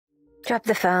Drop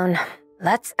the phone.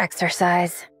 Let's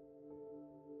exercise.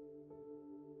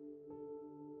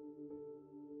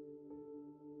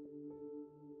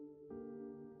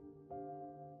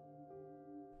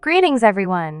 Greetings,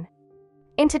 everyone!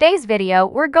 In today's video,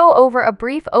 we'll go over a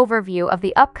brief overview of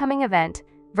the upcoming event,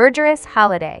 Verdurous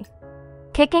Holiday.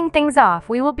 Kicking things off,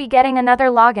 we will be getting another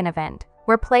login event,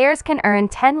 where players can earn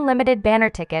 10 limited banner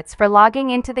tickets for logging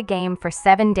into the game for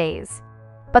 7 days.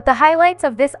 But the highlights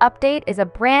of this update is a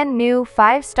brand new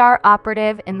 5-star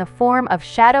operative in the form of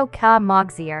Shadow Ka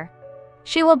Mogzier.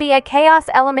 She will be a Chaos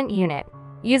Element unit,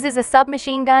 uses a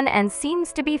submachine gun, and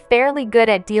seems to be fairly good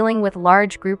at dealing with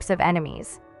large groups of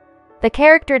enemies. The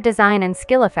character design and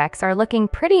skill effects are looking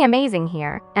pretty amazing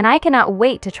here, and I cannot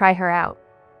wait to try her out.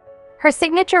 Her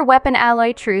signature weapon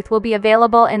Alloy Truth will be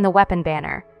available in the weapon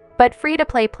banner, but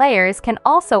free-to-play players can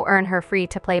also earn her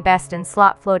free-to-play best in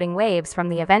slot floating waves from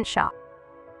the event shop.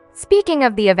 Speaking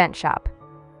of the event shop,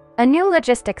 a new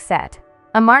logistics set,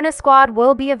 Amarna Squad,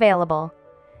 will be available.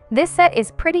 This set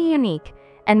is pretty unique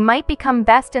and might become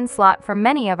best in slot for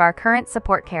many of our current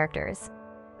support characters.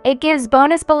 It gives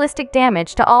bonus ballistic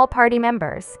damage to all party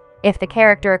members. If the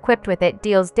character equipped with it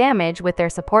deals damage with their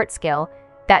support skill,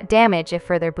 that damage is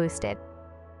further boosted.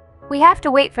 We have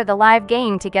to wait for the live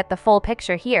game to get the full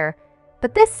picture here,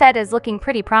 but this set is looking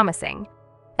pretty promising.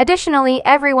 Additionally,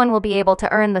 everyone will be able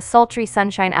to earn the Sultry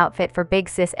Sunshine outfit for Big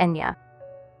Sis Enya.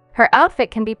 Her outfit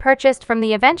can be purchased from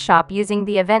the event shop using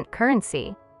the event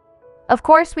currency. Of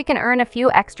course, we can earn a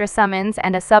few extra summons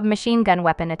and a submachine gun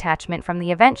weapon attachment from the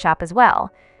event shop as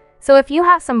well. So if you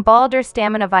have some Baldur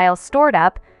stamina vials stored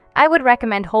up, I would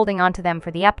recommend holding onto them for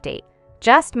the update.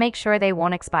 Just make sure they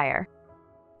won't expire.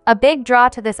 A big draw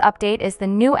to this update is the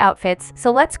new outfits, so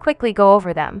let's quickly go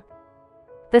over them.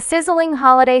 The Sizzling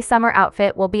Holiday Summer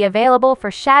outfit will be available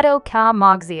for Shadow Ka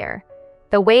Mogzier,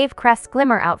 the Wave Crest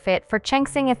Glimmer outfit for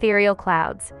Chengsing Ethereal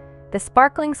Clouds, the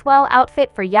Sparkling Swell outfit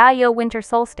for Yayo Winter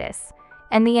Solstice,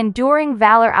 and the Enduring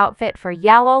Valor outfit for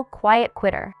Yawo Quiet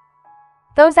Quitter.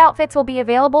 Those outfits will be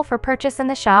available for purchase in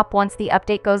the shop once the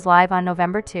update goes live on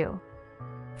November 2.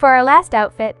 For our last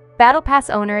outfit, Battle Pass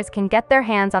owners can get their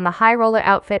hands on the High Roller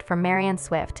outfit for Marion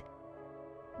Swift.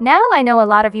 Now I know a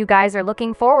lot of you guys are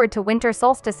looking forward to Winter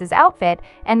Solstice's outfit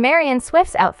and Marion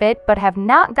Swift's outfit but have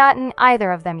not gotten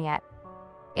either of them yet.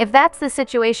 If that's the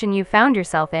situation you found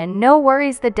yourself in, no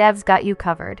worries, the devs got you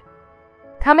covered.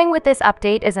 Coming with this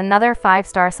update is another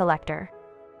 5-star Selector.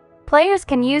 Players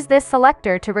can use this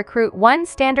Selector to recruit one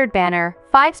standard banner,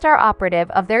 5-star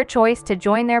operative of their choice to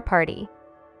join their party.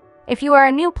 If you are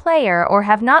a new player or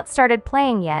have not started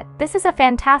playing yet, this is a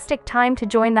fantastic time to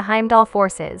join the Heimdall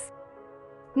forces.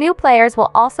 New players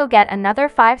will also get another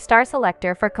 5-star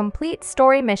Selector for Complete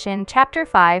Story Mission Chapter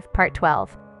 5, Part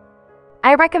 12.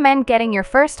 I recommend getting your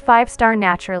first 5-star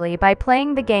naturally by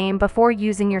playing the game before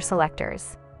using your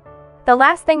Selectors. The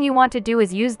last thing you want to do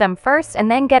is use them first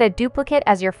and then get a duplicate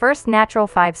as your first natural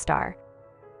 5-star.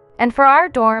 And for our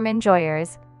dorm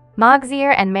enjoyers,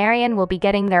 Mogzier and Marion will be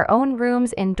getting their own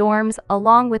rooms in dorms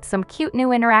along with some cute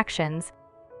new interactions.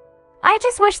 I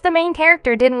just wish the main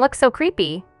character didn't look so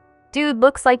creepy. Dude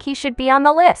looks like he should be on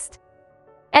the list.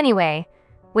 Anyway,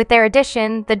 with their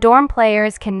addition, the dorm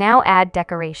players can now add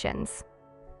decorations.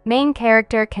 Main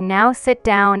character can now sit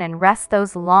down and rest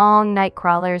those long night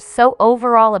crawlers, so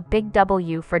overall a big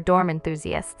W for dorm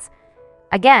enthusiasts.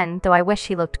 Again, though I wish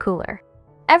he looked cooler.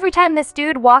 Every time this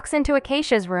dude walks into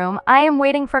Acacia's room, I am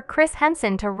waiting for Chris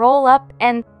Henson to roll up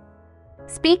and...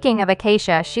 Speaking of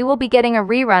Acacia, she will be getting a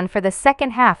rerun for the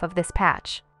second half of this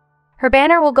patch. Her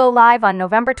banner will go live on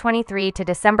November 23 to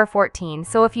December 14,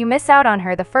 so if you miss out on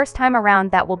her the first time around,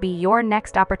 that will be your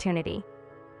next opportunity.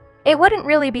 It wouldn't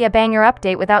really be a banger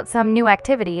update without some new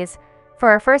activities. For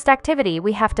our first activity,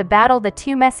 we have to battle the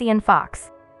 2 Messian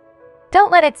Fox.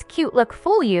 Don't let its cute look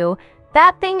fool you.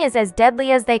 That thing is as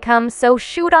deadly as they come, so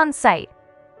shoot on sight.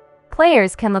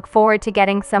 Players can look forward to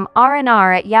getting some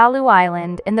R&R at Yalu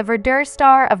Island in the Verdurous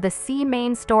Star of the Sea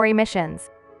main story missions.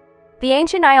 The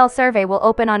Ancient Isle survey will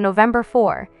open on November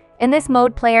 4. In this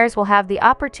mode, players will have the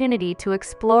opportunity to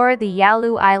explore the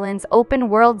Yalu Island's open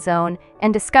world zone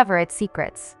and discover its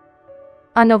secrets.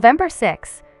 On November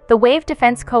 6, the Wave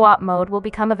Defense Co-op mode will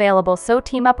become available, so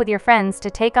team up with your friends to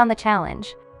take on the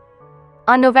challenge.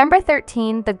 On November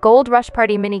 13, the Gold Rush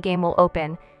Party minigame will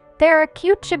open. There are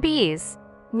cute chibis.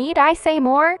 Need I say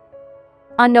more?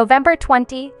 On November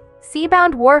 20,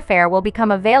 Seabound Warfare will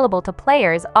become available to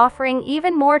players, offering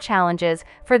even more challenges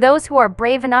for those who are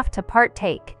brave enough to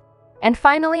partake. And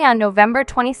finally, on November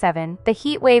 27, the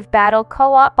Heatwave Battle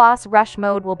Co-op Boss Rush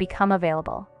mode will become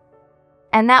available.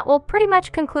 And that will pretty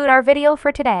much conclude our video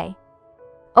for today.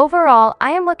 Overall,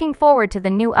 I am looking forward to the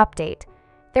new update.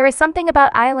 There is something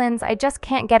about islands I just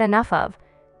can't get enough of.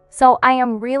 So I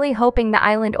am really hoping the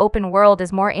island open world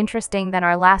is more interesting than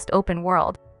our last open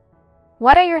world.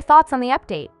 What are your thoughts on the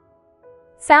update?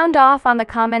 Sound off on the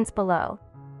comments below.